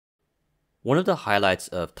One of the highlights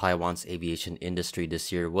of Taiwan's aviation industry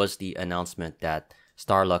this year was the announcement that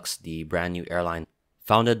Starlux, the brand new airline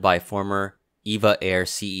founded by former EVA Air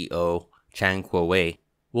CEO Chang Kuo-wei,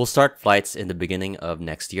 will start flights in the beginning of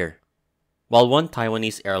next year. While one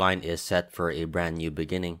Taiwanese airline is set for a brand new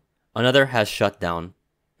beginning, another has shut down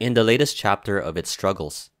in the latest chapter of its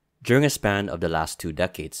struggles during a span of the last 2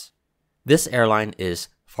 decades. This airline is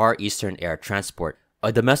Far Eastern Air Transport,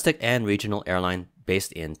 a domestic and regional airline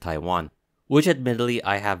based in Taiwan, which admittedly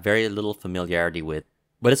I have very little familiarity with,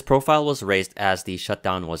 but its profile was raised as the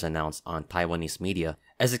shutdown was announced on Taiwanese media,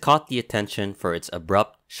 as it caught the attention for its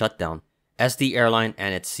abrupt shutdown, as the airline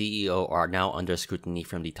and its CEO are now under scrutiny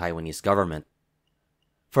from the Taiwanese government.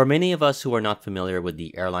 For many of us who are not familiar with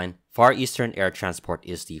the airline, Far Eastern Air Transport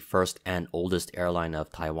is the first and oldest airline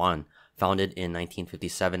of Taiwan, founded in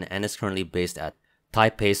 1957 and is currently based at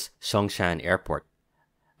Taipei's Songshan Airport.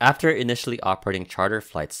 After initially operating charter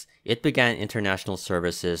flights, it began international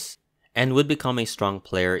services and would become a strong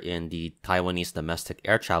player in the Taiwanese domestic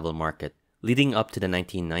air travel market leading up to the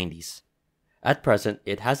 1990s. At present,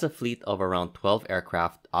 it has a fleet of around 12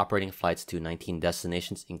 aircraft operating flights to 19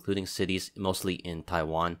 destinations, including cities mostly in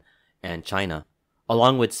Taiwan and China,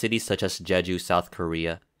 along with cities such as Jeju, South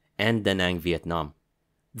Korea, and Da Nang, Vietnam.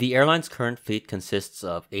 The airline's current fleet consists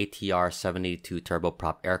of ATR-72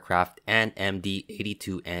 turboprop aircraft and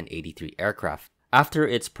MD-82 and 83 aircraft. After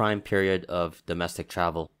its prime period of domestic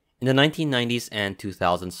travel, in the 1990s and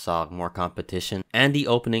 2000s saw more competition and the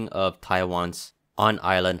opening of Taiwan's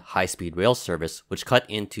on-island high-speed rail service, which cut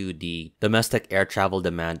into the domestic air travel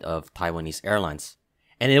demand of Taiwanese airlines.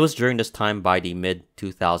 And it was during this time by the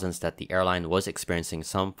mid-2000s that the airline was experiencing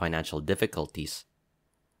some financial difficulties.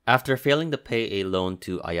 After failing to pay a loan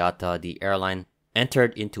to IATA, the airline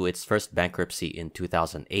entered into its first bankruptcy in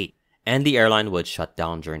 2008, and the airline would shut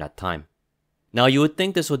down during that time. Now, you would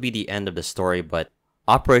think this would be the end of the story, but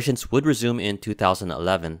operations would resume in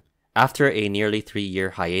 2011 after a nearly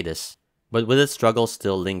 3-year hiatus. But with its struggles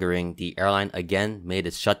still lingering, the airline again made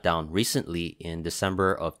its shutdown recently in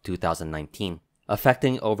December of 2019,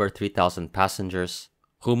 affecting over 3,000 passengers,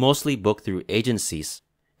 who mostly booked through agencies,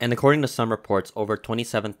 and according to some reports, over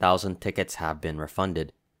 27,000 tickets have been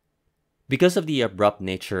refunded. Because of the abrupt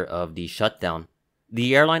nature of the shutdown,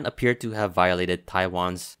 the airline appeared to have violated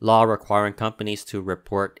Taiwan's law requiring companies to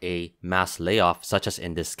report a mass layoff, such as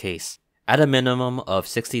in this case, at a minimum of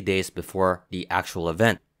 60 days before the actual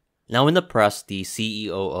event. Now in the press, the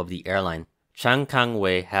CEO of the airline, Chang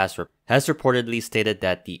Kang-wei, has reportedly stated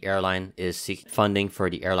that the airline is seeking funding for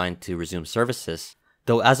the airline to resume services,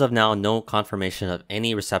 though as of now no confirmation of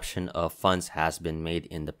any reception of funds has been made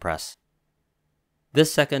in the press.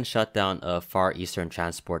 This second shutdown of Far Eastern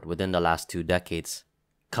Transport within the last 2 decades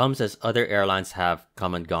comes as other airlines have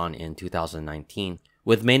come and gone in 2019,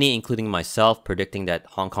 with many, including myself, predicting that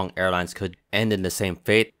Hong Kong Airlines could end in the same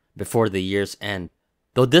fate before the year's end,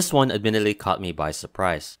 though this one admittedly caught me by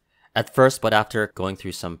surprise. At first, but after going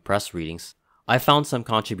through some press readings, I found some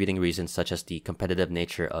contributing reasons such as the competitive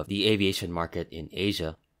nature of the aviation market in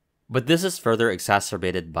Asia. But this is further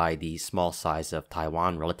exacerbated by the small size of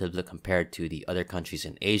Taiwan relatively compared to the other countries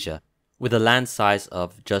in Asia, with a land size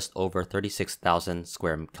of just over 36,000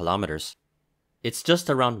 square kilometers. It's just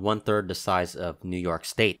around 1/3 the size of New York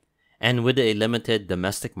State, and with a limited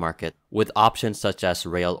domestic market, with options such as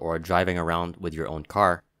rail or driving around with your own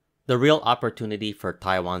car, the real opportunity for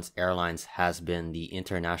Taiwan's airlines has been the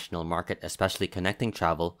international market, especially connecting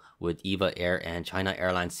travel, with EVA Air and China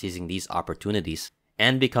Airlines seizing these opportunities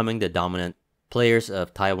and becoming the dominant players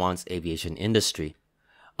of Taiwan's aviation industry.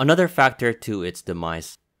 Another factor to its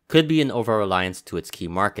demise could be an over-reliance to its key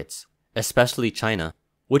markets, especially China,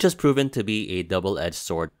 which has proven to be a double-edged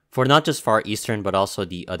sword for not just Far Eastern but also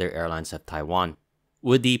the other airlines of Taiwan.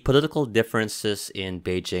 With the political differences in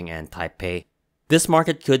Beijing and Taipei, this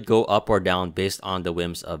market could go up or down based on the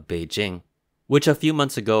whims of Beijing, which a few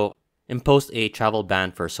months ago imposed a travel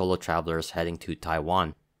ban for solo travelers heading to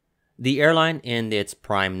Taiwan. The airline in its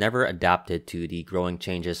prime never adapted to the growing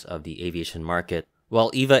changes of the aviation market,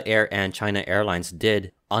 while EVA Air and China Airlines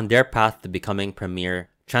did on their path to becoming premier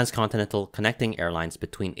transcontinental connecting airlines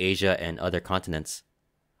between Asia and other continents.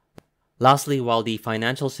 Lastly, while the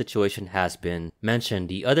financial situation has been mentioned,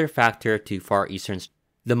 the other factor to Far Eastern's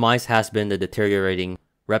demise has been the deteriorating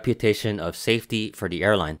reputation of safety for the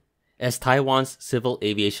airline, as Taiwan's Civil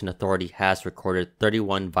Aviation Authority has recorded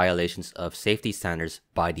 31 violations of safety standards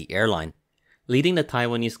by the airline, leading the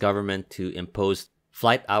Taiwanese government to impose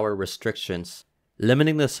flight hour restrictions,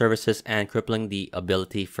 limiting the services and crippling the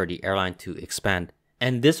ability for the airline to expand.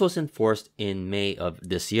 And this was enforced in May of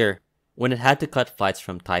this year, when it had to cut flights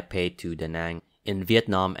from Taipei to Da Nang in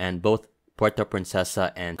Vietnam and both Puerto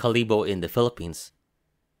Princesa and Calibo in the Philippines.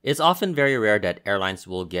 It's often very rare that airlines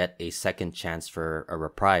will get a second chance for a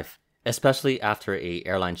reprieve, especially after a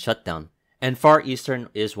airline shutdown, and Far Eastern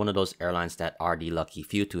is one of those airlines that are the lucky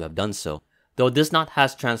few to have done so, though this not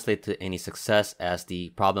has translated to any success as the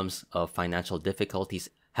problems of financial difficulties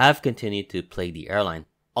have continued to plague the airline,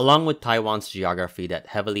 along with Taiwan's geography that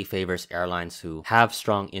heavily favors airlines who have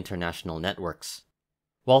strong international networks.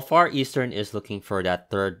 While Far Eastern is looking for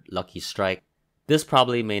that third lucky strike, this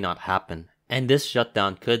probably may not happen, and this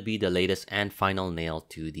shutdown could be the latest and final nail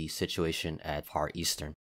to the situation at Far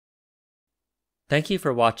Eastern. Thank you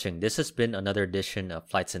for watching. This has been another edition of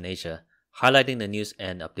Flights in Asia, highlighting the news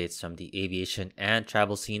and updates from the aviation and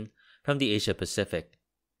travel scene from the Asia Pacific.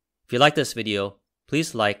 If you like this video,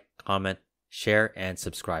 please like, comment, share, and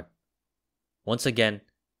subscribe. Once again,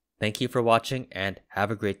 thank you for watching and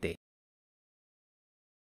have a great day.